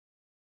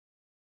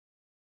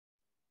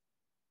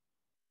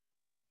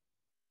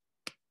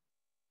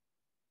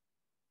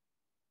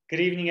Good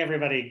evening,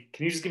 everybody.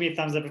 Can you just give me a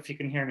thumbs up if you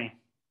can hear me?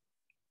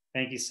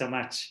 Thank you so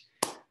much.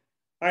 All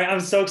right, I'm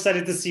so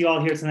excited to see you all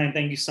here tonight.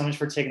 Thank you so much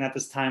for taking out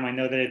this time. I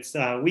know that it's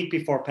a week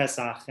before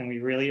Pesach, and we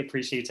really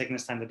appreciate you taking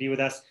this time to be with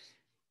us.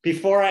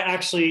 Before I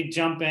actually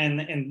jump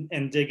in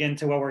and dig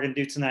into what we're going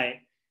to do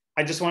tonight,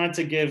 I just wanted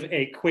to give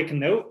a quick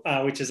note,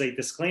 which is a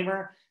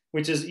disclaimer,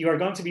 which is you are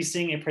going to be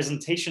seeing a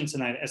presentation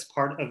tonight as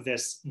part of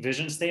this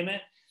vision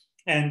statement,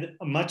 and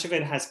much of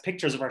it has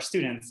pictures of our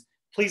students.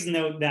 Please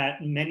note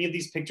that many of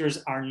these pictures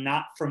are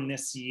not from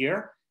this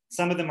year.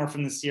 Some of them are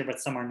from this year, but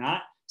some are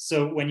not.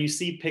 So when you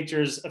see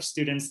pictures of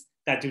students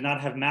that do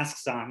not have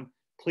masks on,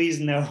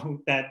 please know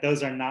that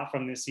those are not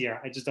from this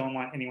year. I just don't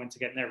want anyone to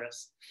get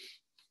nervous.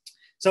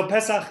 So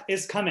Pesach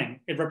is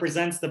coming. It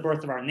represents the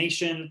birth of our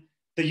nation,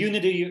 the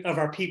unity of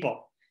our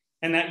people.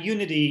 And that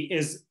unity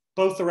is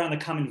both around a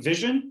common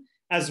vision,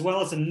 as well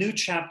as a new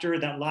chapter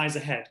that lies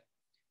ahead.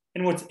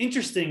 And what's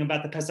interesting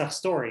about the Pesach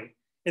story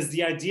is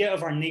the idea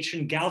of our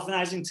nation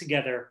galvanizing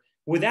together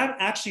without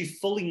actually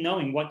fully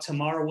knowing what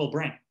tomorrow will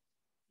bring.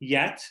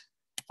 Yet,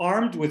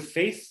 armed with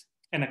faith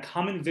and a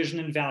common vision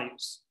and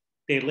values,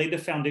 they laid the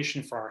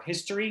foundation for our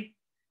history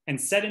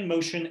and set in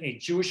motion a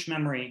Jewish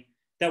memory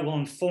that will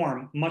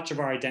inform much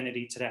of our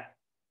identity today.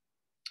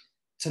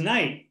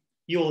 Tonight,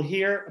 you will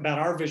hear about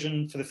our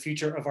vision for the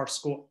future of our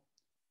school,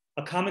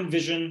 a common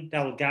vision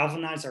that will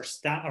galvanize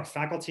our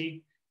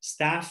faculty,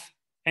 staff,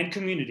 and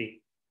community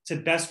to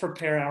best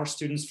prepare our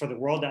students for the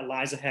world that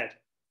lies ahead.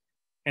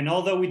 And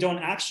although we don't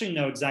actually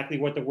know exactly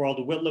what the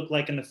world will look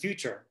like in the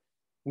future,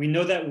 we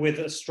know that with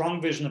a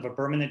strong vision of a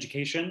Berman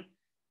education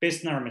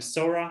based on our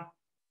Mesorah,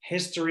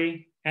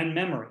 history, and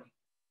memory,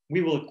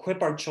 we will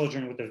equip our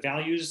children with the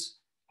values,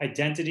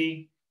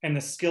 identity, and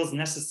the skills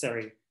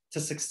necessary to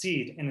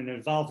succeed in an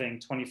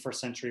evolving 21st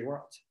century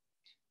world.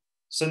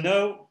 So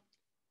no,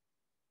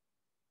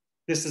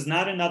 this is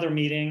not another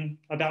meeting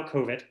about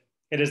COVID.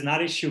 It is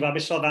not a Shuvah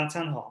B'Shalvat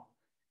town hall.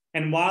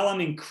 And while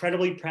I'm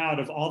incredibly proud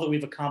of all that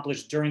we've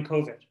accomplished during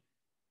COVID,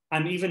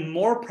 I'm even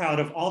more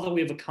proud of all that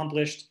we have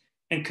accomplished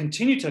and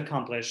continue to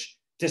accomplish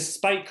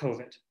despite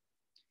COVID.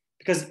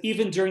 Because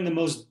even during the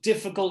most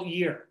difficult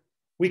year,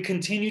 we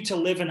continue to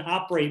live and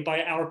operate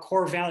by our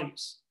core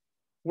values.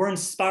 We're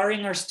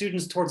inspiring our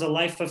students towards a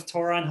life of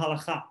Torah and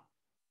Halakha.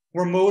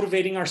 We're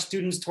motivating our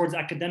students towards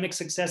academic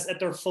success at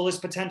their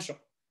fullest potential.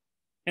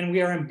 And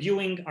we are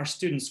imbuing our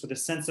students with a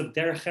sense of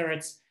derech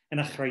eretz and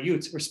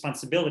achrayut,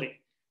 responsibility,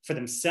 for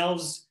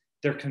themselves,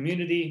 their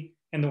community,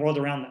 and the world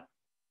around them.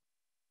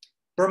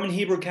 Berman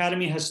Hebrew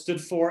Academy has stood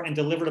for and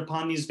delivered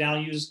upon these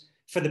values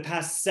for the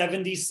past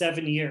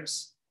 77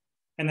 years.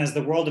 And as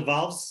the world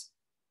evolves,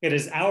 it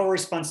is our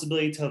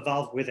responsibility to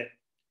evolve with it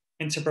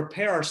and to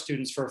prepare our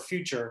students for a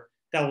future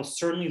that will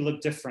certainly look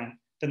different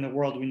than the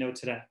world we know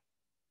today.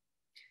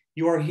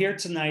 You are here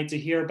tonight to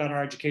hear about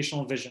our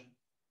educational vision,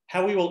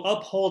 how we will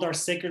uphold our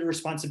sacred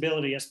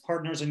responsibility as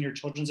partners in your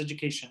children's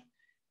education,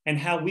 and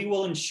how we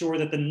will ensure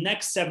that the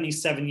next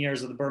 77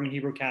 years of the Berman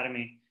Hebrew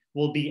Academy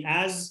will be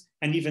as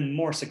and even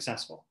more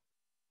successful.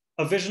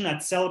 A vision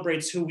that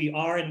celebrates who we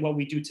are and what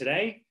we do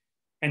today,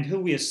 and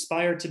who we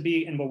aspire to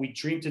be and what we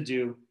dream to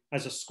do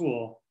as a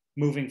school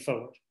moving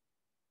forward.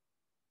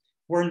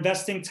 We're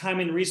investing time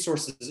and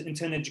resources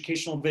into an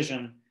educational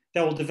vision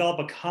that will develop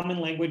a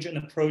common language and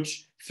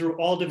approach through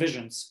all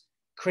divisions,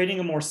 creating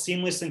a more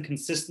seamless and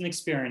consistent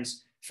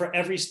experience for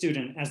every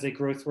student as they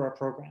grow through our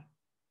program.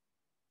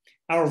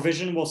 Our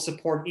vision will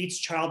support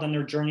each child on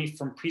their journey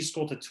from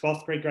preschool to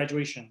 12th grade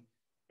graduation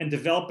and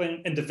develop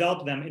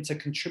them into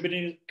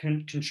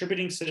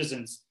contributing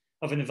citizens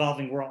of an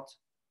evolving world.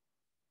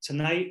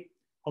 Tonight,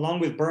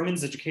 along with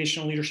Berman's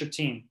educational leadership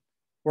team,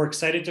 we're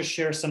excited to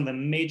share some of the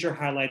major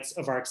highlights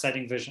of our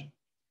exciting vision.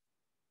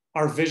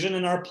 Our vision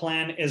and our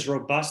plan is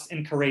robust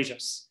and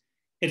courageous.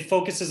 It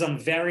focuses on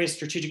various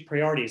strategic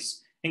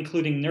priorities,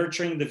 including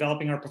nurturing and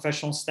developing our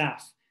professional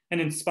staff and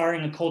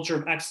inspiring a culture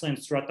of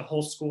excellence throughout the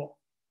whole school.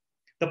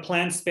 The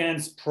plan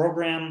spans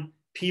program,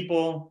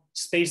 people,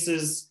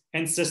 spaces,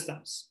 and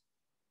systems.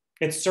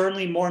 It's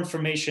certainly more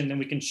information than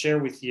we can share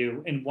with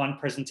you in one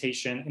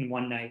presentation in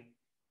one night.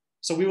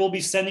 So we will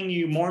be sending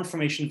you more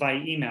information via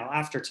email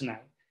after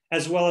tonight,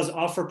 as well as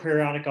offer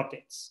periodic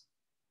updates.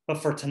 But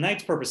for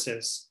tonight's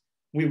purposes,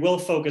 we will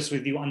focus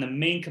with you on the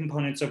main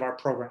components of our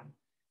program,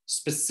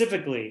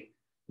 specifically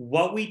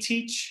what we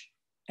teach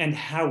and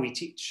how we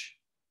teach.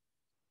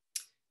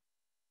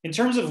 In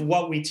terms of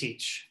what we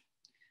teach,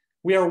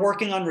 we are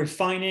working on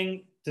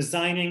refining,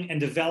 designing, and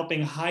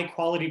developing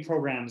high-quality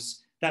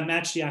programs that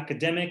match the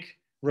academic,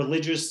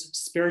 religious,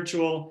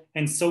 spiritual,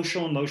 and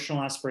social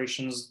emotional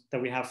aspirations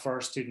that we have for our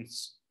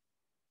students.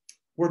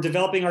 We're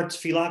developing our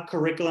tefillah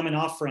curriculum and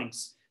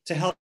offerings to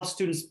help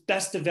students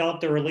best develop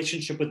their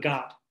relationship with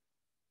God.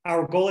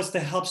 Our goal is to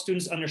help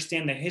students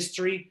understand the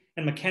history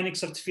and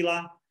mechanics of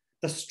tefillah,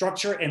 the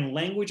structure and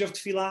language of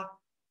tefillah,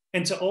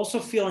 and to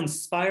also feel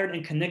inspired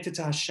and connected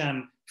to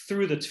Hashem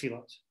through the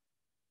tefillot.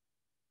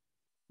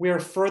 We are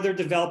further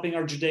developing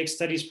our Judaic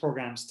studies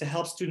programs to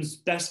help students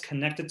best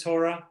connect to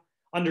Torah,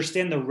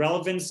 understand the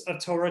relevance of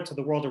Torah to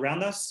the world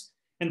around us,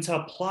 and to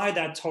apply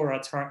that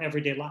Torah to our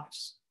everyday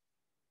lives.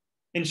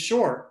 In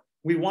short,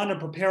 we want to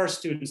prepare our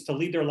students to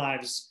lead their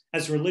lives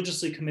as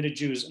religiously committed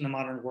Jews in the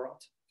modern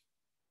world.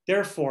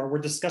 Therefore, we're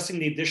discussing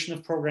the addition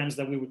of programs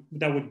that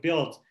would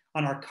build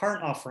on our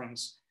current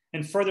offerings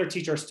and further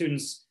teach our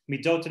students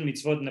midot and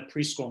mitzvot in the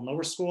preschool and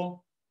lower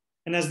school.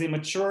 And as they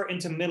mature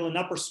into middle and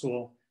upper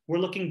school, we're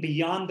looking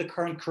beyond the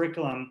current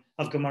curriculum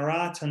of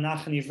Gemara,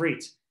 Tanakh, and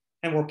Ivrit,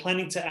 and we're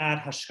planning to add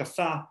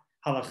Hashkafa,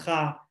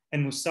 Halacha,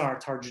 and Musar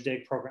to our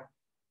Judaic program.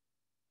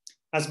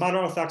 As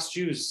modern Orthodox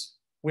Jews,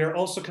 we are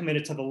also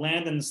committed to the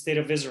land and the state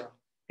of Israel,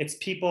 its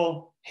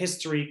people,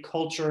 history,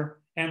 culture,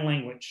 and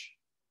language.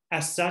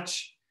 As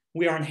such,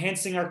 we are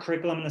enhancing our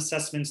curriculum and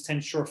assessments to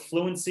ensure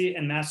fluency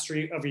and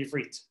mastery of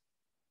Ivrit.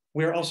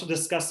 We are also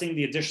discussing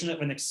the addition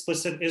of an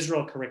explicit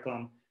Israel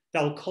curriculum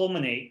that will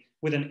culminate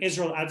with an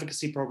Israel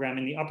advocacy program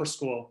in the upper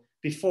school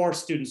before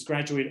students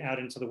graduate out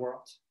into the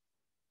world.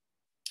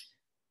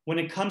 When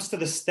it comes to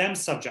the STEM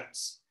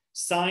subjects,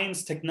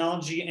 science,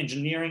 technology,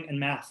 engineering, and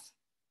math,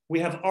 we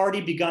have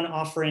already begun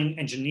offering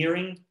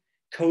engineering,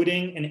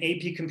 coding, and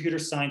AP computer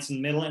science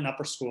in middle and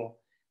upper school,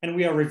 and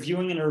we are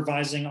reviewing and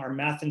revising our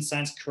math and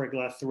science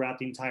curricula throughout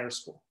the entire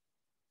school.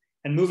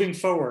 And moving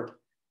forward,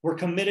 we're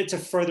committed to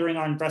furthering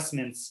our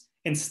investments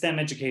in STEM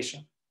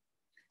education.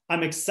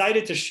 I'm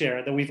excited to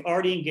share that we've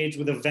already engaged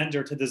with a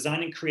vendor to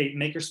design and create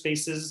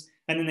makerspaces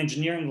and an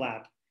engineering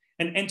lab,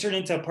 and entered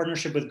into a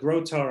partnership with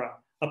Grow Torah,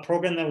 a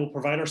program that will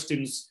provide our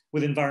students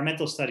with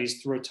environmental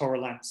studies through a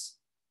Torah lens.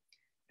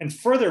 And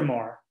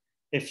furthermore,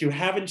 if you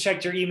haven't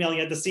checked your email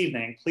yet this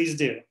evening, please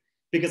do,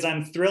 because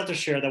I'm thrilled to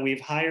share that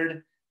we've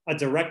hired a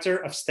director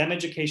of STEM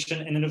education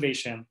and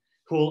innovation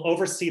who will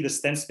oversee the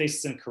STEM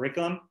spaces and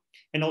curriculum,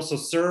 and also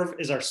serve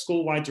as our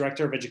school-wide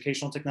director of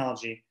educational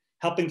technology,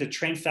 helping to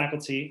train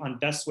faculty on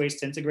best ways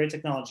to integrate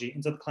technology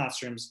into the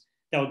classrooms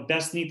that would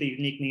best meet the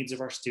unique needs of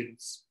our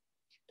students.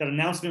 That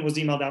announcement was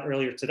emailed out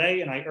earlier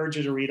today, and I urge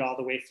you to read all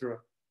the way through it.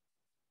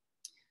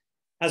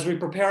 As we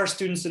prepare our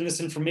students in this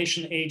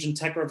information age and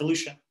tech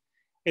revolution,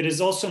 it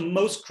is also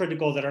most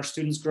critical that our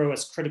students grow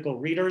as critical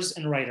readers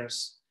and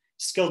writers,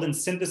 skilled in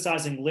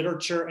synthesizing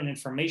literature and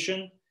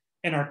information,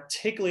 and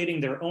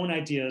articulating their own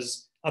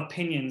ideas,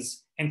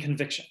 opinions, and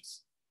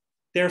convictions.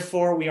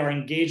 Therefore, we are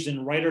engaged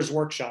in Writers'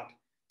 Workshop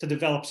to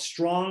develop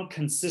strong,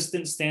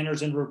 consistent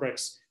standards and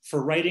rubrics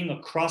for writing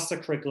across the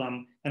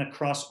curriculum and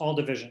across all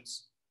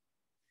divisions.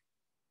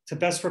 To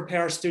best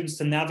prepare our students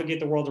to navigate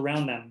the world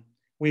around them,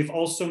 we've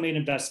also made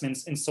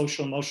investments in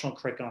social emotional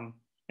curriculum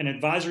and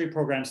advisory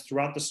programs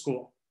throughout the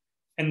school,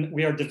 and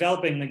we are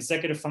developing an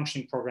executive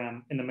functioning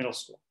program in the middle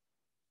school.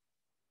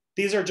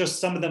 These are just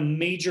some of the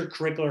major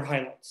curricular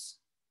highlights,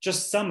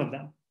 just some of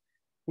them.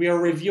 We are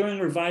reviewing,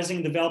 revising,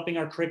 and developing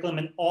our curriculum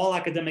in all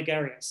academic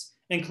areas,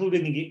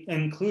 including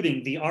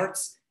the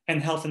arts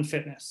and health and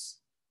fitness.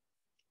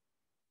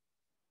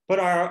 But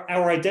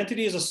our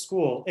identity as a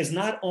school is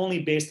not only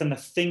based on the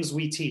things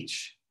we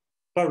teach,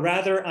 but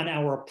rather on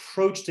our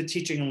approach to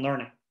teaching and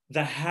learning,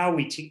 the how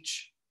we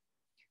teach.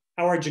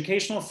 Our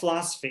educational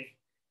philosophy,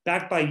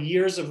 backed by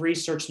years of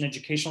research in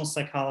educational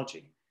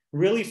psychology,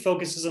 really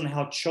focuses on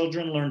how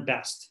children learn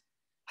best,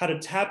 how to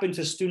tap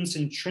into students'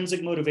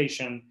 intrinsic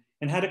motivation,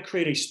 and how to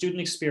create a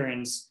student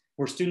experience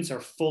where students are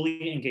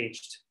fully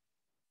engaged.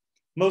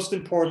 Most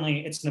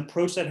importantly, it's an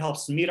approach that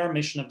helps meet our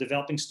mission of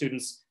developing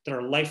students that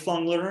are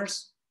lifelong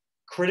learners,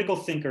 critical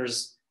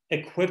thinkers,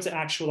 equipped to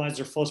actualize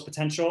their fullest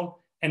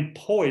potential, and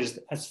poised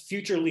as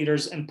future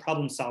leaders and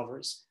problem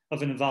solvers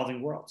of an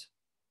evolving world.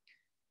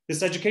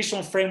 This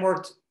educational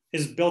framework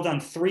is built on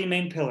three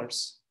main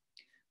pillars: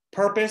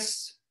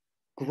 purpose,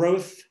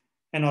 growth,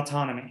 and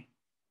autonomy.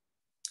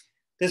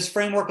 This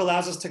framework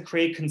allows us to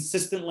create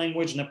consistent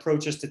language and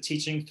approaches to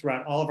teaching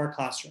throughout all of our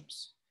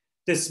classrooms.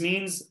 This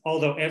means,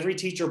 although every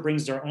teacher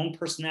brings their own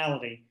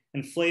personality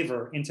and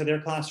flavor into their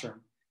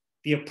classroom,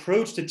 the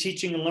approach to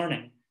teaching and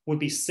learning would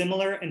be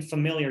similar and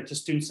familiar to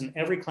students in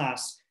every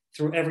class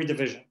through every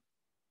division.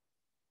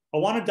 I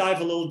want to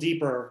dive a little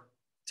deeper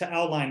to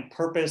outline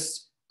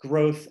purpose,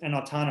 growth, and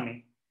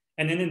autonomy,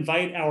 and then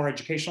invite our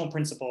educational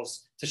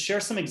principals to share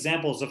some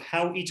examples of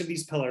how each of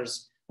these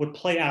pillars would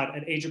play out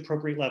at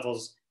age-appropriate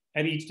levels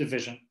at each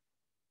division.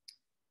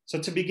 So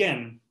to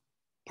begin,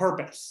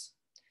 purpose.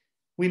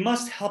 We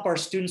must help our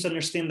students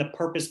understand the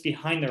purpose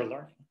behind their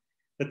learning,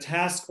 the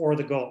task or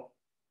the goal.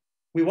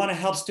 We want to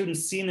help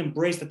students see and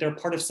embrace that they're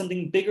part of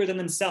something bigger than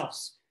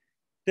themselves.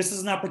 This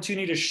is an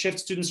opportunity to shift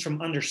students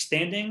from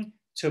understanding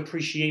to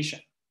appreciation.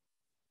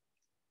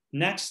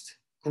 Next,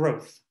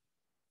 growth.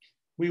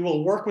 We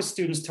will work with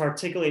students to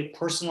articulate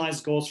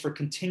personalized goals for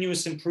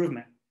continuous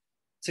improvement.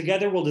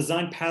 Together, we'll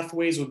design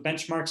pathways with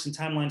benchmarks and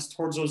timelines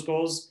towards those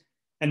goals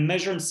and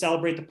measure and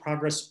celebrate the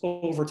progress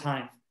over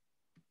time.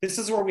 This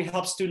is where we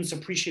help students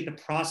appreciate the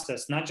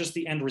process, not just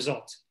the end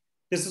result.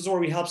 This is where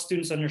we help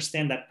students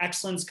understand that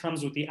excellence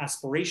comes with the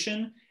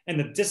aspiration and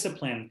the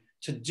discipline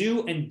to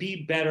do and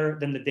be better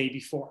than the day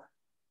before.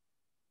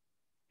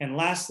 And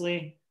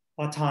lastly,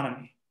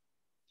 autonomy.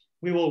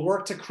 We will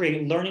work to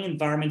create learning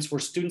environments where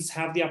students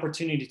have the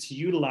opportunity to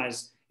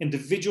utilize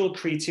individual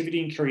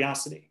creativity and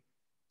curiosity,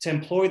 to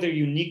employ their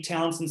unique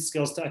talents and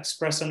skills to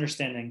express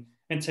understanding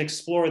and to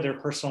explore their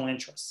personal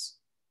interests.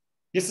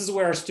 This is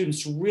where our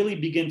students really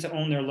begin to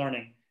own their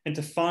learning and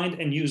to find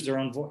and use their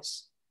own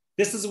voice.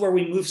 This is where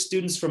we move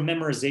students from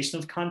memorization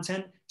of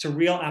content to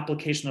real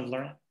application of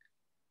learning.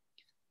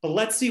 But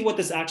let's see what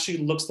this actually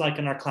looks like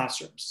in our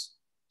classrooms.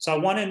 So I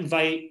want to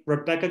invite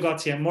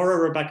Mora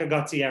Rebecca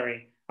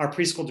Gottieri, our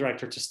preschool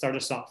director, to start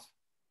us off.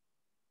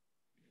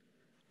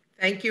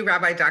 Thank you,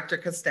 Rabbi Dr.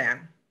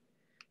 Kastan.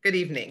 Good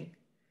evening.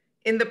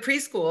 In the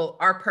preschool,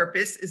 our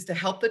purpose is to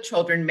help the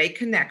children make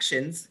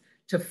connections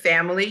to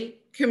family,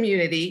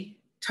 community,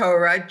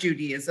 Torah,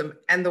 Judaism,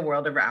 and the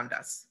world around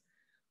us.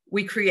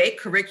 We create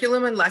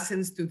curriculum and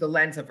lessons through the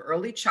lens of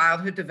early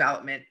childhood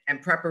development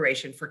and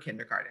preparation for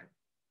kindergarten.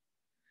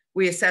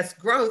 We assess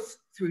growth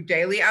through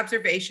daily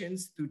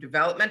observations, through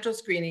developmental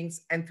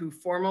screenings, and through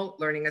formal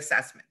learning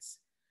assessments.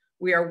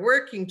 We are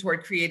working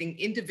toward creating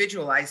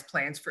individualized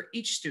plans for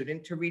each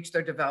student to reach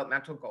their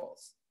developmental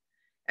goals.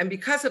 And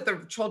because of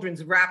the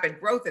children's rapid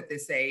growth at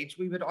this age,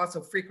 we would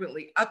also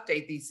frequently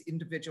update these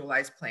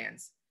individualized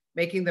plans,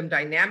 making them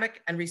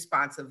dynamic and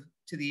responsive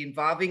to the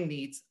evolving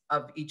needs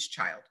of each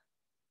child.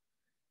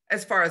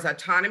 As far as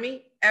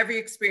autonomy, every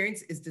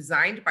experience is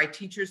designed by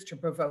teachers to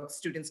provoke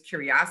students'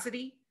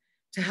 curiosity,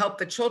 to help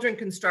the children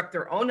construct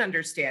their own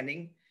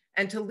understanding,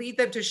 and to lead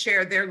them to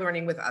share their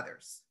learning with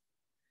others.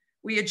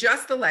 We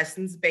adjust the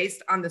lessons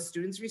based on the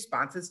students'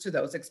 responses to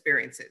those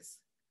experiences.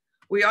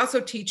 We also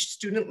teach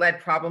student-led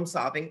problem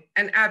solving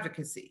and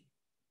advocacy.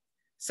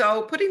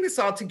 So putting this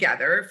all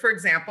together, for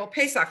example,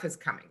 Pesach is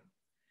coming.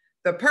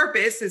 The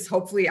purpose is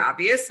hopefully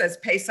obvious, as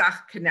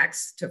Pesach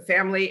connects to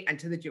family and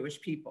to the Jewish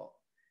people.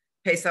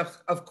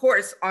 Pesach, of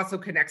course, also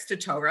connects to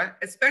Torah,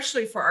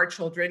 especially for our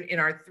children in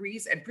our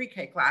 3s and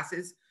pre-K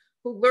classes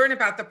who learn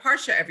about the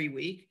Parsha every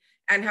week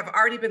and have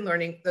already been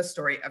learning the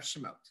story of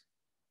Shemot.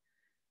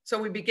 So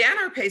we began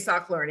our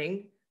Pesach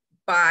learning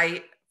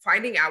by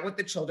finding out what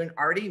the children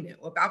already knew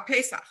about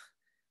Pesach.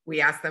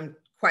 We asked them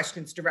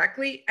questions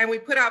directly, and we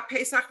put out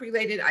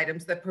Pesach-related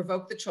items that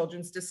provoke the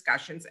children's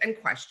discussions and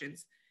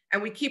questions,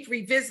 and we keep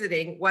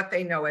revisiting what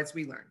they know as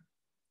we learn.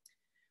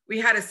 We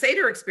had a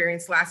Seder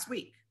experience last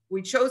week.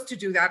 We chose to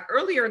do that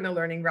earlier in the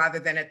learning rather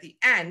than at the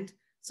end,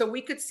 so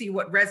we could see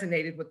what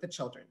resonated with the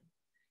children.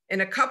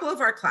 In a couple of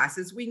our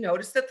classes, we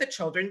noticed that the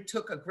children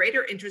took a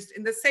greater interest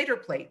in the Seder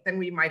plate than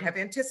we might have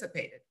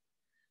anticipated.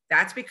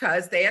 That's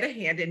because they had a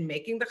hand in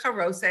making the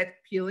charoset,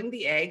 peeling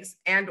the eggs,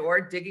 and/or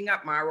digging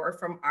up maror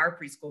from our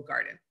preschool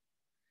garden.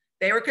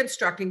 They were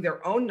constructing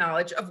their own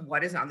knowledge of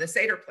what is on the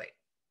Seder plate.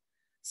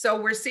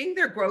 So we're seeing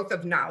their growth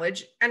of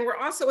knowledge, and we're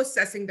also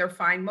assessing their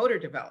fine motor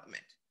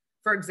development.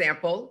 For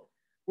example,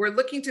 we're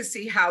looking to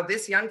see how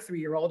this young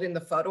 3-year-old in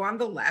the photo on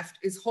the left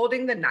is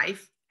holding the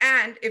knife,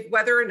 and if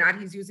whether or not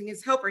he's using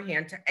his helper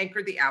hand to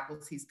anchor the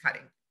apples he's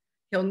cutting.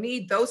 He'll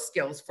need those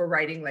skills for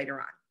writing later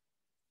on.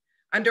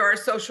 Under our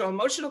social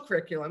emotional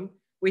curriculum,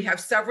 we have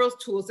several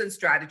tools and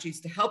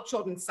strategies to help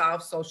children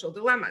solve social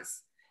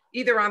dilemmas,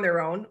 either on their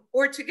own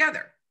or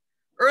together.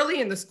 Early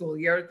in the school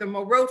year, the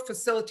Morot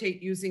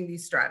facilitate using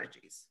these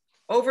strategies.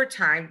 Over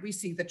time, we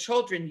see the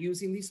children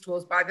using these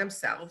tools by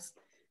themselves,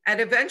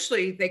 and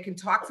eventually they can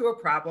talk through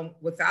a problem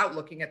without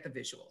looking at the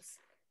visuals.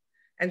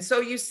 And so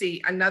you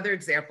see another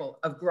example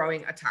of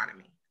growing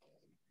autonomy.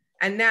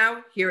 And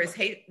now here is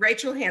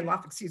Rachel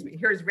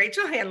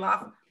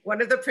Handloff, one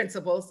of the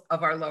principals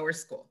of our lower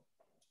school.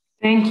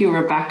 Thank you,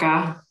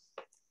 Rebecca.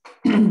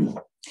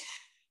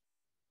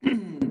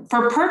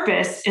 For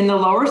purpose, in the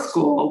lower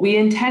school, we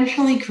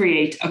intentionally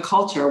create a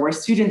culture where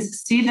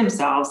students see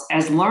themselves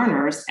as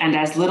learners and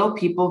as little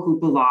people who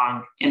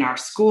belong in our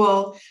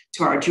school,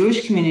 to our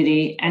Jewish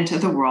community, and to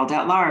the world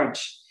at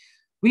large.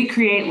 We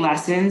create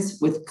lessons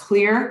with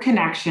clear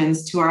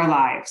connections to our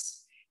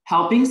lives,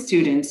 helping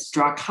students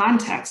draw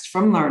context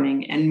from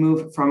learning and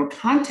move from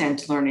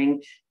content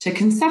learning to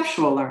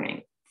conceptual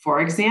learning. For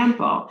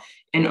example,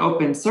 in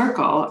Open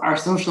Circle, our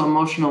social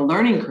emotional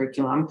learning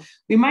curriculum,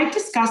 we might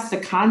discuss the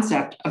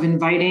concept of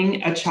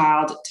inviting a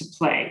child to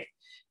play.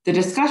 The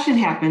discussion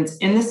happens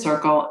in the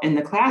circle in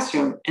the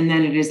classroom, and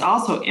then it is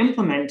also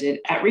implemented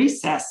at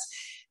recess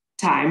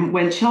time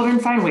when children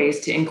find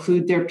ways to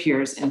include their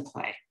peers in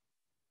play.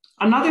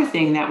 Another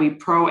thing that we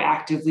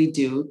proactively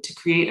do to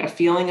create a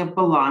feeling of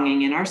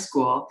belonging in our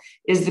school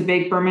is the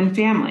Big Berman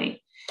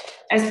family.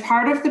 As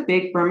part of the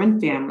Big Berman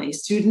family,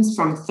 students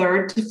from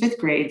 3rd to 5th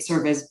grade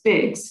serve as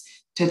bigs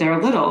to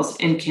their littles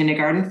in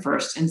kindergarten,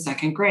 1st and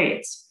 2nd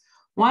grades.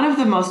 One of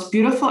the most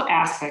beautiful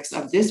aspects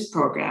of this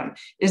program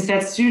is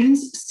that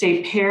students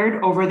stay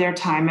paired over their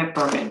time at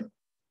Berman.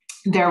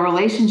 Their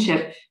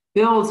relationship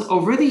builds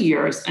over the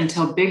years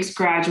until bigs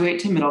graduate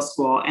to middle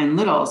school and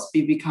littles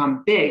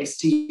become bigs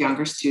to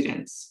younger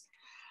students.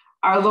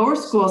 Our lower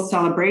school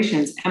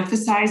celebrations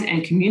emphasize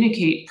and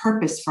communicate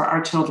purpose for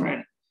our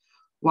children.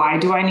 Why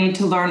do I need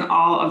to learn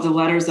all of the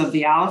letters of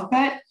the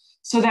alphabet?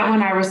 So that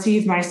when I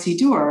receive my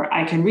Siddur,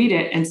 I can read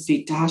it and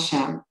speak to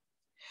Hashem.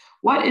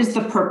 What is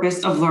the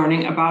purpose of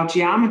learning about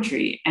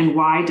geometry, and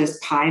why does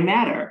pi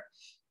matter?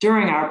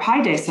 During our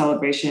Pi Day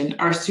celebration,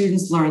 our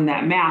students learned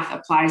that math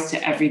applies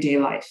to everyday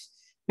life.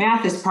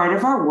 Math is part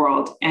of our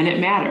world and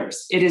it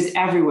matters. It is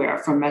everywhere,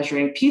 from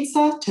measuring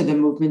pizza to the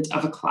movement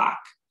of a clock.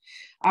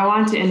 I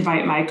want to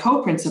invite my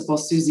co-principal,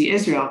 Susie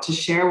Israel, to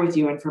share with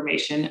you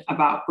information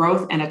about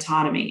growth and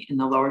autonomy in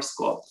the lower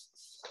school.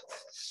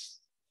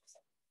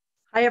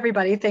 Hi,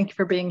 everybody. Thank you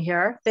for being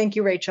here. Thank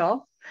you,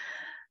 Rachel.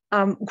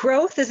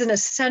 Growth is an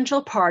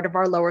essential part of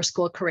our lower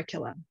school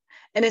curriculum,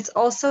 and it's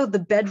also the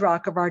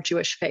bedrock of our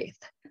Jewish faith.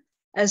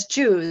 As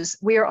Jews,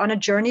 we are on a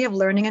journey of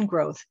learning and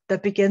growth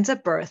that begins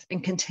at birth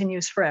and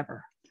continues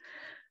forever.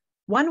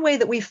 One way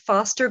that we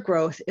foster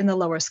growth in the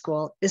lower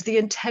school is the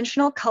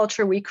intentional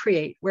culture we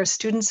create where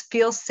students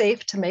feel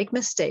safe to make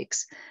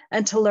mistakes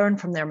and to learn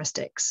from their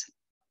mistakes.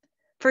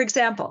 For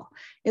example,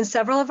 in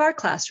several of our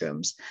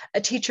classrooms,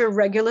 a teacher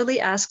regularly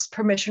asks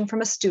permission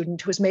from a student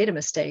who has made a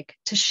mistake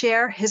to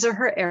share his or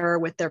her error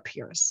with their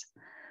peers.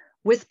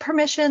 With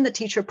permission, the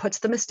teacher puts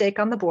the mistake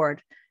on the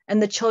board,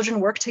 and the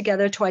children work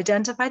together to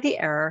identify the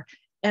error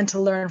and to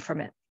learn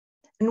from it.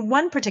 In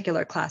one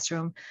particular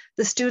classroom,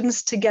 the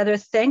students together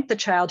thanked the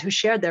child who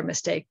shared their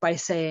mistake by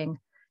saying,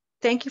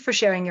 "Thank you for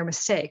sharing your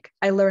mistake.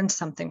 I learned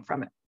something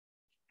from it."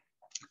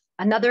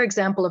 Another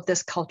example of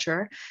this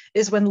culture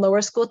is when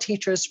lower school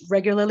teachers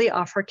regularly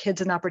offer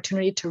kids an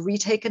opportunity to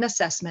retake an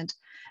assessment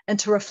and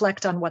to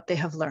reflect on what they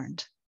have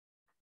learned.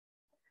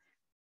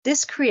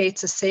 This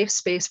creates a safe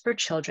space for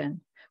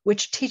children,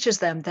 which teaches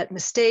them that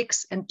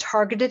mistakes and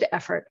targeted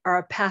effort are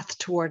a path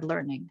toward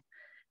learning.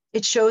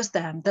 It shows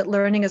them that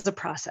learning is a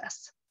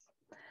process.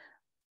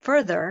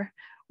 Further,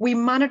 we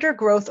monitor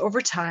growth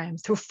over time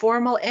through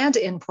formal and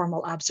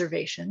informal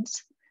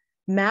observations,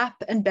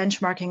 map and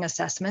benchmarking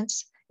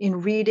assessments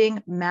in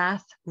reading,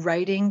 math,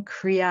 writing,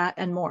 Kriya,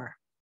 and more.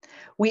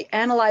 We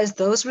analyze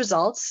those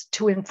results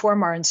to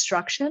inform our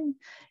instruction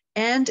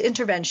and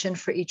intervention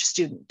for each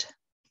student.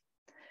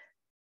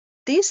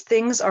 These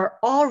things are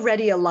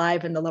already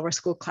alive in the lower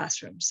school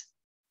classrooms.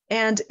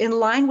 And in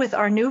line with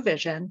our new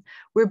vision,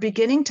 we're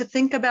beginning to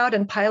think about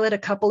and pilot a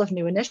couple of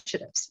new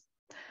initiatives.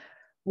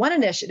 One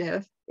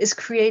initiative is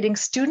creating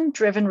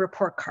student-driven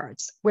report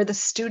cards where the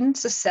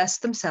students assess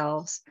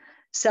themselves,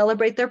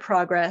 celebrate their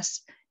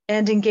progress,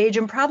 and engage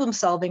in problem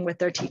solving with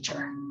their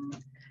teacher.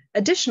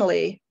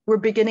 Additionally, we're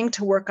beginning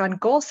to work on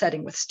goal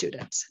setting with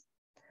students.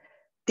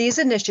 These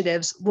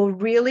initiatives will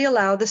really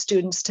allow the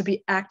students to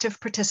be active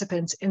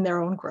participants in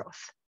their own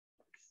growth.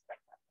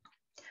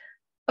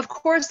 Of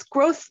course,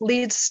 growth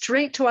leads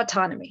straight to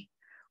autonomy,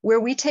 where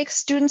we take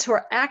students who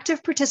are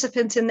active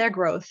participants in their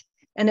growth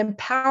and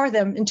empower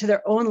them into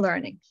their own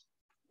learning.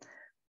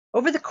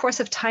 Over the course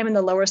of time in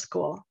the lower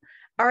school,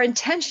 our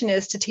intention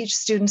is to teach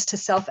students to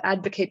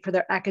self-advocate for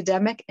their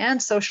academic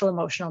and social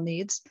emotional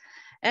needs,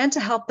 and to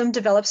help them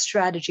develop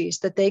strategies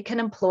that they can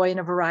employ in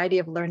a variety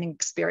of learning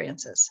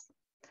experiences.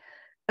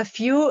 A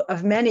few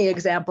of many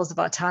examples of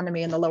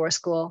autonomy in the lower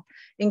school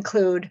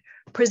include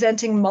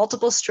presenting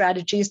multiple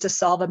strategies to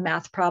solve a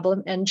math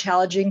problem and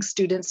challenging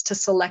students to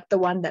select the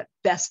one that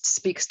best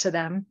speaks to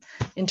them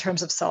in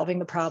terms of solving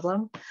the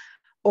problem,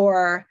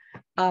 or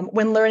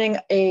when learning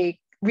a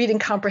reading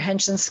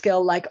comprehension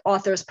skill like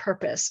author's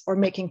purpose or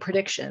making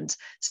predictions,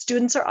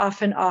 students are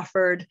often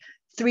offered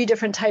 3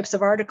 different types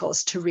of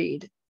articles to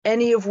read,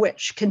 any of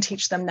which can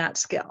teach them that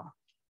skill.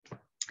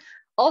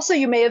 Also,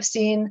 you may have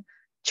seen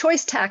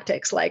choice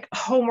tactics like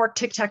homework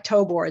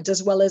tic-tac-toe boards,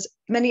 as well as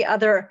many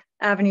other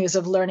avenues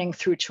of learning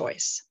through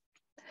choice.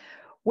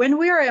 When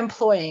we are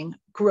employing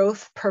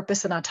growth,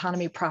 purpose, and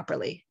autonomy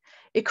properly,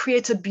 it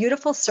creates a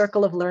beautiful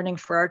circle of learning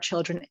for our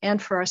children and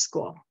for our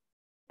school.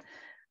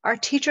 Our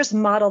teachers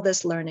model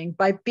this learning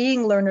by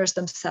being learners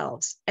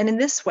themselves. And in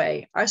this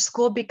way, our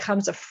school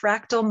becomes a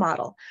fractal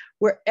model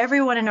where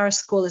everyone in our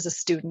school is a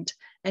student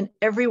and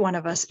every one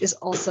of us is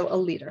also a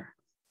leader.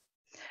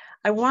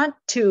 I want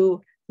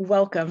to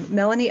welcome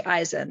Melanie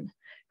Eisen,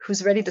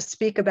 who's ready to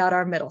speak about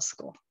our middle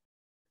school.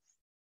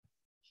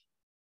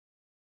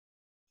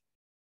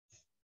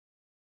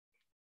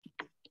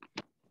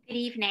 Good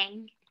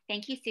evening.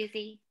 Thank you,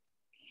 Susie.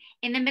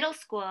 In the middle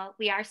school,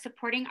 we are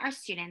supporting our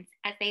students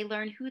as they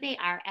learn who they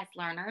are as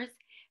learners,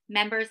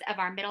 members of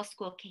our middle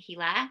school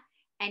Kehillah,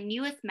 and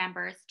newest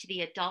members to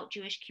the adult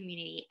Jewish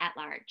community at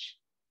large.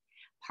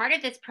 Part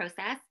of this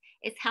process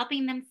is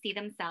helping them see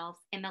themselves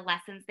in the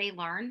lessons they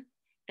learn,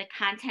 the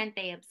content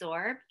they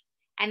absorb,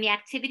 and the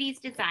activities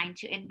designed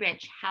to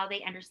enrich how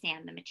they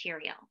understand the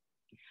material.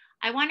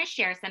 I want to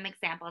share some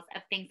examples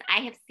of things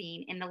I have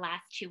seen in the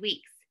last 2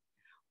 weeks.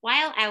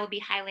 While I will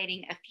be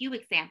highlighting a few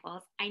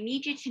examples, I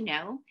need you to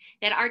know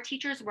that our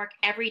teachers work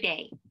every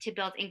day to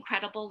build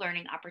incredible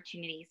learning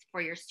opportunities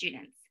for your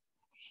students.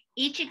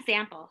 Each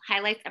example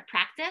highlights a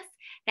practice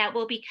that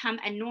will become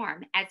a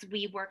norm as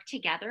we work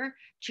together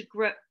to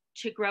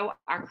grow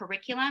our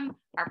curriculum,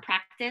 our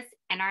practice,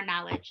 and our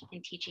knowledge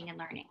in teaching and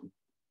learning.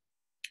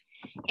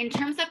 In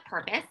terms of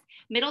purpose,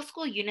 middle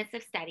school units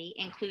of study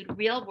include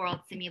real-world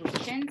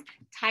simulations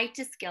tied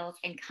to skills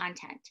and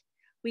content.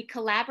 We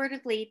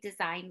collaboratively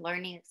design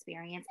learning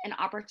experience and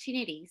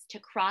opportunities to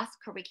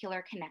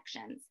cross-curricular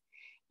connections.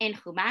 In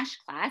Chumash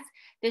class,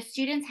 the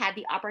students had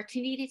the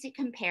opportunity to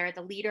compare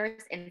the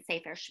leaders in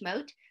Sefer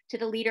Shmot to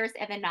the leaders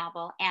of the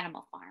novel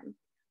Animal Farm.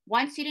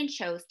 One student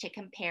chose to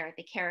compare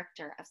the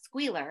character of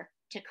Squealer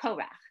to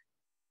Korach.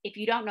 If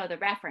you don't know the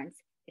reference,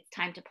 it's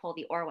time to pull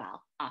the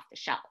Orwell off the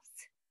shelves.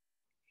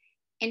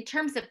 In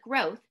terms of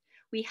growth,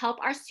 we help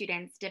our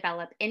students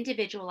develop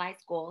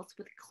individualized goals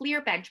with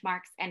clear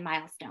benchmarks and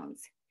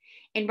milestones.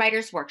 In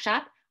Writer's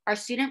Workshop, our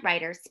student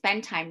writers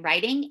spend time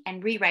writing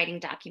and rewriting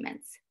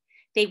documents.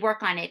 They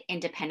work on it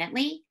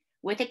independently,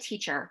 with a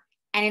teacher,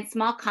 and in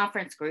small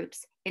conference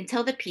groups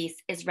until the piece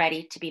is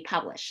ready to be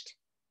published.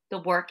 The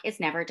work is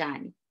never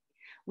done.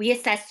 We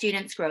assess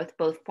students' growth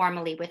both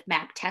formally with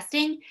MAP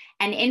testing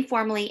and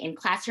informally in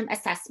classroom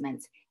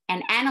assessments,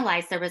 and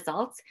analyze the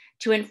results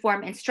to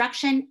inform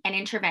instruction and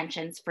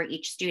interventions for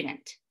each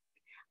student.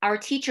 Our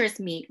teachers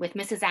meet with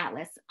Mrs.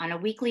 Atlas on a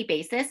weekly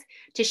basis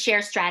to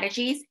share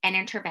strategies and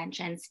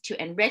interventions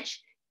to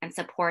enrich and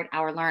support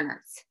our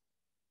learners.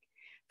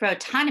 For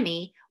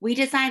autonomy, we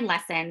design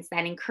lessons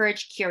that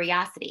encourage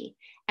curiosity,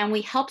 and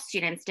we help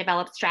students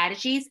develop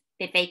strategies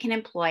that they can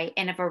employ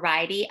in a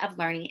variety of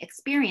learning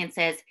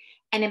experiences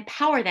and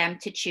empower them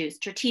to choose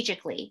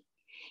strategically.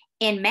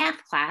 In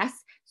math class,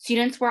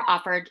 students were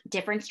offered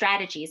different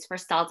strategies for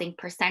solving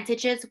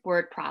percentages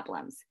word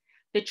problems.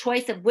 The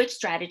choice of which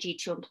strategy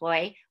to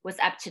employ was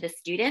up to the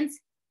students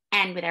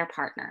and with their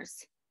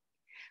partners.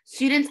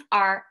 Students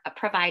are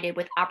provided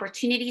with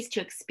opportunities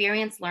to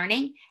experience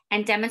learning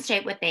and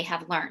demonstrate what they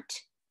have learned.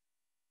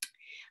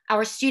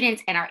 Our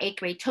students in our 8th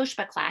grade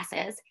Toshba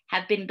classes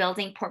have been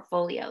building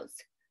portfolios.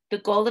 The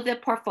goal of the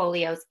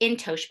portfolios in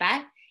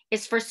Toshba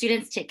is for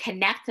students to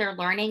connect their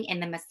learning in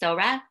the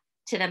Masorah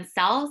to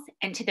themselves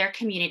and to their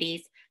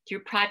communities through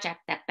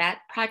projects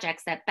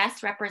that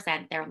best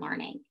represent their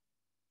learning.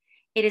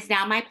 It is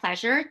now my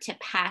pleasure to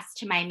pass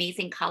to my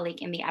amazing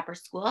colleague in the upper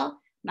school,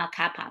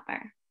 Malka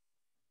Popper.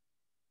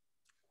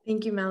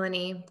 Thank you,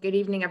 Melanie. Good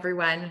evening,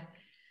 everyone.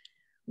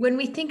 When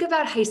we think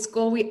about high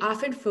school, we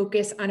often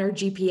focus on our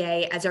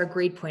GPA as our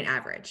grade point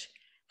average,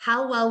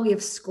 how well we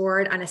have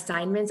scored on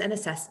assignments and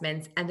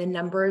assessments, and the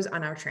numbers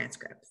on our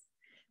transcripts.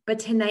 But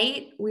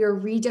tonight, we are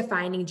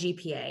redefining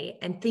GPA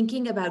and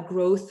thinking about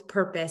growth,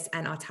 purpose,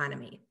 and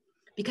autonomy,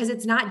 because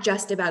it's not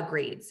just about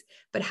grades,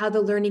 but how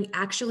the learning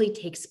actually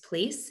takes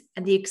place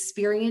and the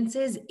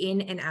experiences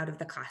in and out of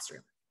the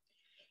classroom.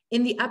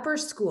 In the upper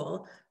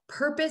school,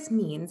 purpose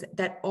means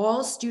that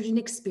all student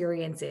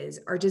experiences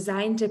are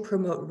designed to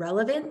promote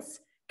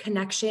relevance,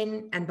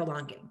 connection, and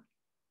belonging.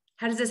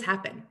 How does this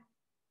happen?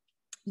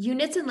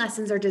 Units and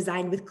lessons are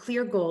designed with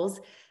clear goals,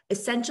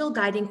 essential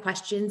guiding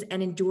questions,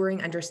 and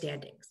enduring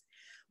understandings.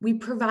 We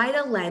provide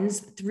a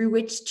lens through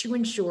which to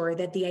ensure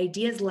that the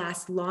ideas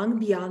last long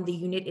beyond the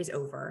unit is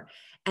over,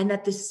 and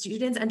that the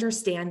students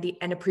understand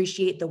and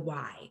appreciate the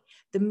why,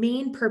 the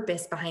main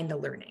purpose behind the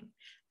learning.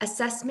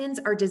 Assessments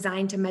are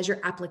designed to measure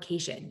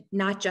application,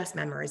 not just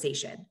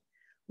memorization.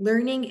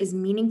 Learning is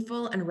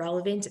meaningful and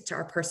relevant to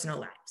our personal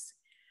lives.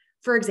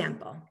 For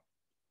example,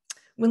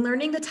 when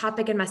learning the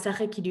topic in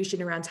Masechet Kiddushin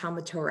around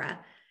Talmud Torah,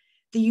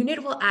 the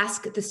unit will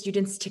ask the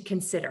students to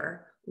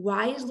consider,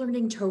 why is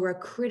learning Torah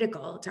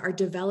critical to our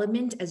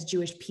development as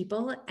Jewish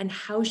people, and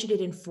how should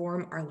it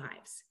inform our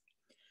lives?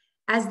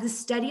 As the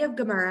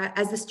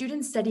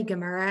students study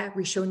Gemara,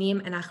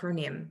 Rishonim, and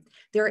Achronim,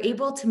 they are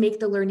able to make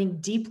the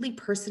learning deeply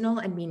personal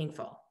and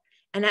meaningful.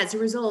 And as a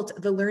result,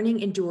 the learning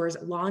endures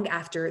long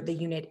after the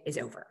unit is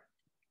over.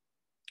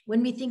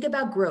 When we think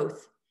about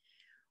growth,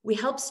 we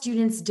help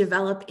students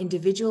develop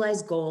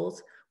individualized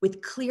goals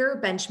with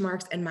clear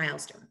benchmarks and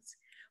milestones.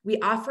 We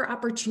offer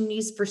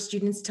opportunities for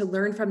students to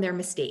learn from their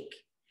mistake.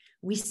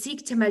 We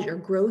seek to measure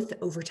growth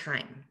over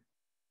time.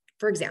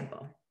 For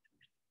example,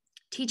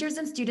 teachers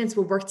and students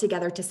will work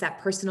together to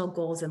set personal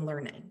goals in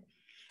learning.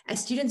 As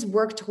students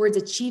work towards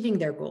achieving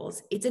their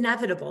goals, it's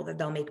inevitable that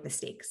they'll make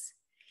mistakes.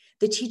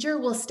 The teacher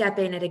will step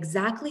in at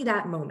exactly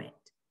that moment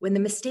when the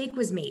mistake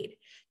was made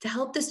to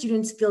help the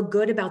students feel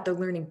good about the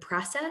learning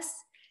process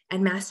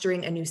and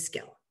mastering a new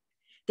skill.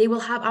 They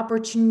will have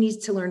opportunities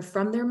to learn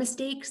from their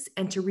mistakes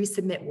and to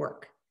resubmit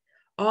work,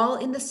 all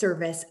in the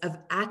service of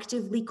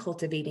actively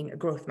cultivating a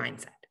growth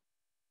mindset.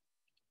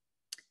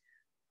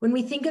 When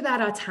we think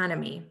about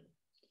autonomy,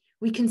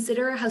 we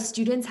consider how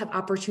students have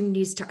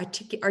opportunities to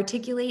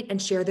articulate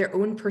and share their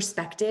own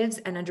perspectives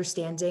and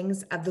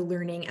understandings of the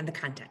learning and the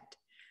content.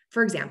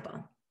 For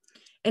example,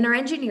 in our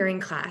engineering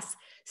class,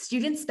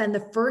 students spend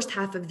the first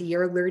half of the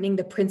year learning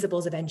the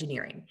principles of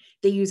engineering.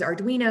 They use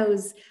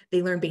Arduinos,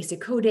 they learn basic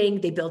coding,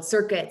 they build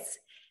circuits.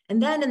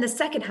 And then in the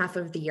second half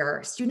of the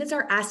year, students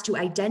are asked to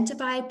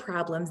identify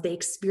problems they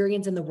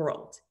experience in the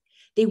world.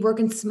 They work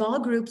in small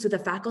groups with a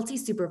faculty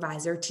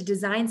supervisor to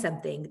design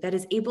something that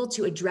is able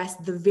to address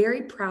the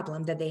very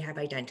problem that they have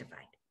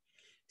identified.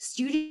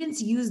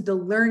 Students use the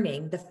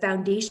learning, the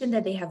foundation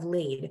that they have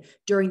laid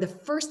during the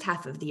first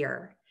half of the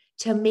year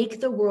to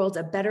make the world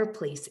a better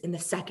place in the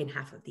second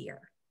half of the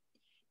year.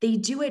 They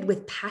do it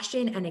with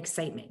passion and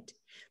excitement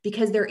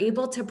because they're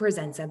able to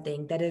present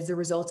something that is a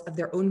result of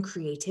their own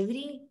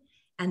creativity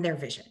and their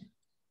vision.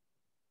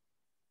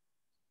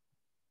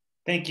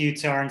 Thank you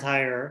to our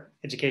entire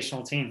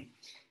educational team.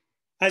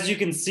 As you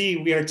can see,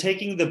 we are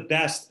taking the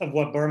best of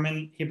what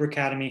Berman Hebrew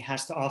Academy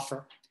has to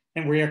offer,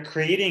 and we are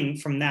creating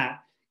from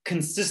that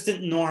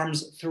consistent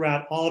norms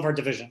throughout all of our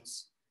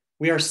divisions.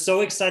 We are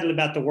so excited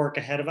about the work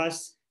ahead of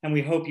us, and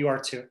we hope you are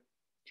too.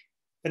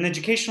 An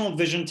educational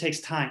vision takes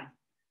time.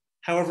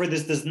 However,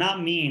 this does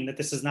not mean that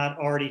this is not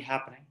already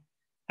happening.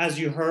 As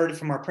you heard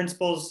from our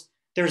principals,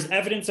 there's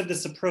evidence of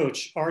this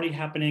approach already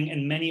happening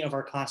in many of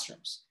our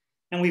classrooms.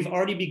 And we've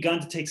already begun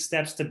to take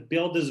steps to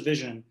build this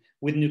vision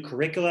with new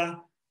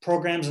curricula,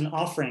 programs, and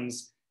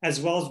offerings,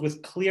 as well as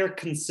with clear,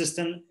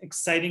 consistent,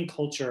 exciting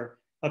culture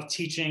of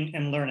teaching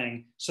and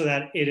learning so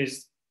that it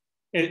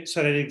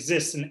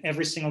exists in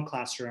every single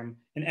classroom,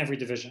 in every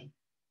division.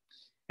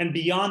 And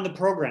beyond the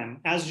program,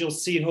 as you'll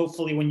see,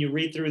 hopefully, when you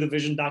read through the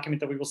vision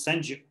document that we will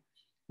send you,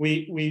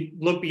 we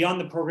look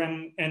beyond the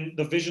program, and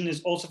the vision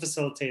is also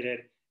facilitated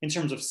in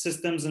terms of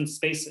systems and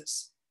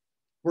spaces.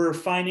 We're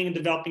refining and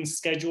developing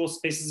schedules,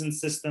 spaces, and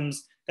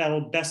systems that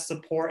will best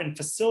support and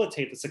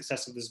facilitate the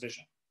success of this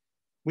vision.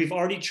 We've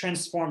already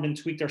transformed and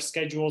tweaked our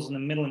schedules in the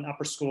middle and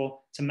upper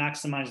school to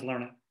maximize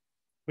learning.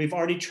 We've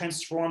already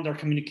transformed our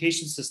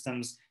communication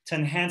systems to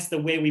enhance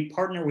the way we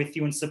partner with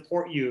you and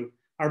support you,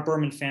 our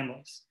Berman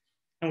families.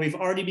 And we've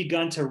already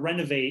begun to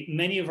renovate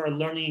many of our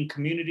learning and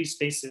community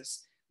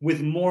spaces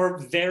with more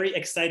very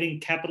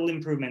exciting capital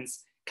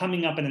improvements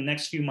coming up in the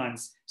next few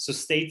months. So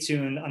stay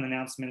tuned on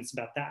announcements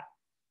about that.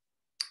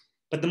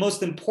 But the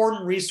most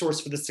important resource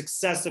for the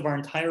success of our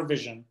entire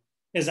vision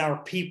is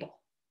our people.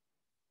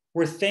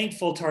 We're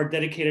thankful to our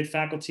dedicated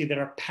faculty that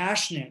are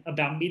passionate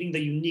about meeting the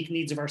unique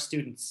needs of our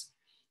students.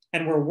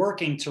 And we're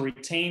working to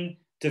retain,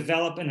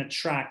 develop, and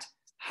attract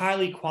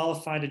highly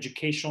qualified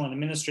educational and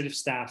administrative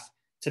staff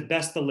to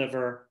best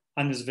deliver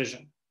on this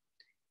vision.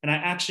 And I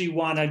actually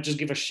want to just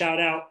give a shout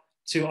out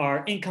to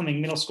our incoming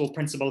middle school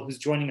principal who's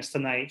joining us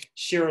tonight,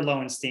 Shira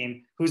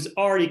Lowenstein, who's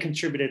already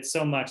contributed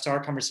so much to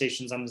our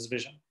conversations on this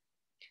vision.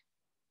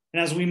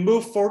 And as we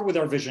move forward with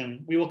our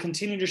vision, we will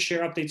continue to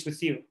share updates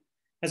with you.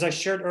 As I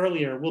shared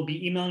earlier, we'll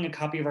be emailing a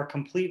copy of our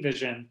complete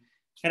vision,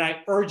 and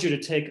I urge you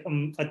to take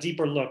a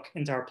deeper look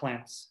into our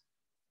plans.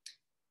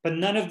 But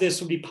none of this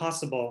would be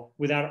possible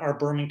without our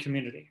Berman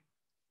community.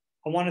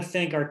 I want to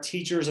thank our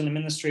teachers and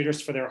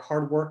administrators for their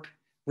hard work,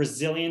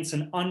 resilience,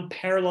 and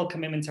unparalleled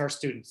commitment to our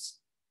students.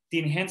 The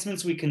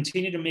enhancements we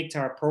continue to make to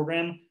our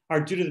program are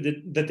due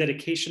to the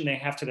dedication they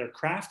have to their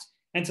craft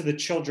and to the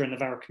children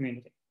of our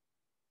community.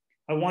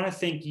 I want to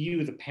thank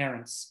you, the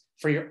parents,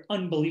 for your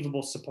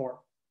unbelievable support.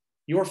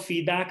 Your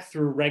feedback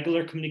through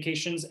regular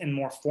communications and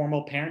more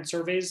formal parent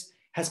surveys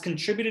has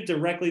contributed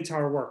directly to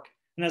our work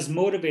and has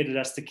motivated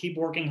us to keep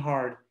working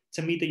hard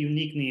to meet the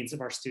unique needs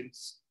of our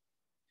students.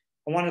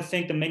 I want to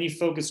thank the many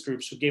focus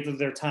groups who gave of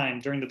their time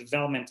during the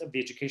development of the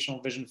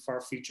educational vision for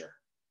our future.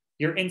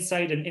 Your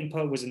insight and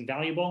input was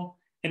invaluable,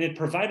 and it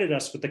provided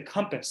us with the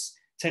compass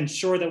to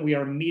ensure that we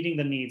are meeting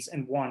the needs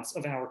and wants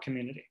of our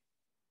community.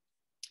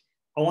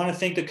 I want to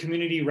thank the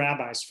community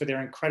rabbis for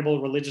their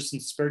incredible religious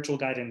and spiritual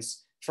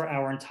guidance for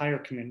our entire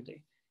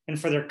community, and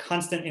for their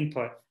constant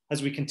input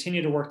as we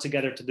continue to work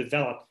together to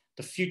develop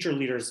the future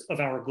leaders of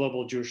our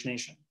global Jewish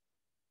nation.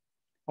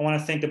 I want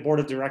to thank the board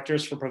of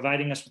directors for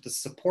providing us with the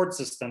support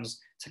systems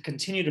to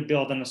continue to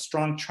build on a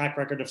strong track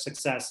record of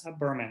success at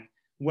Berman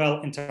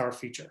well into our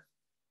future.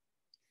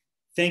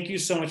 Thank you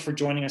so much for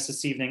joining us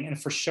this evening and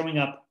for showing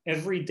up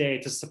every day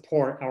to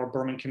support our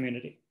Berman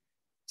community.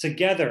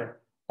 Together,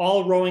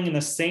 all rowing in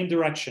the same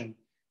direction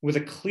with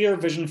a clear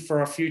vision for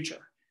our future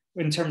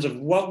in terms of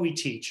what we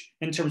teach,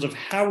 in terms of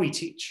how we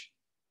teach.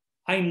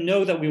 I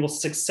know that we will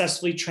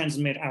successfully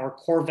transmit our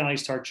core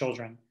values to our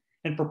children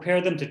and prepare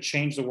them to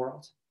change the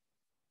world.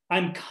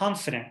 I'm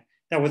confident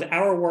that with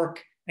our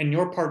work and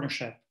your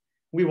partnership,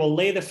 we will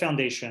lay the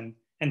foundation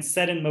and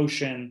set in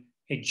motion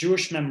a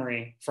Jewish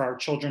memory for our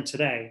children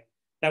today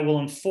that will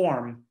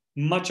inform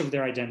much of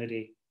their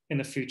identity in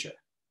the future.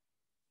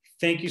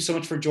 Thank you so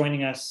much for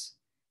joining us,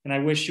 and I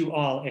wish you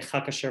all a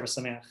Chag Kasher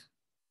V'Sameach.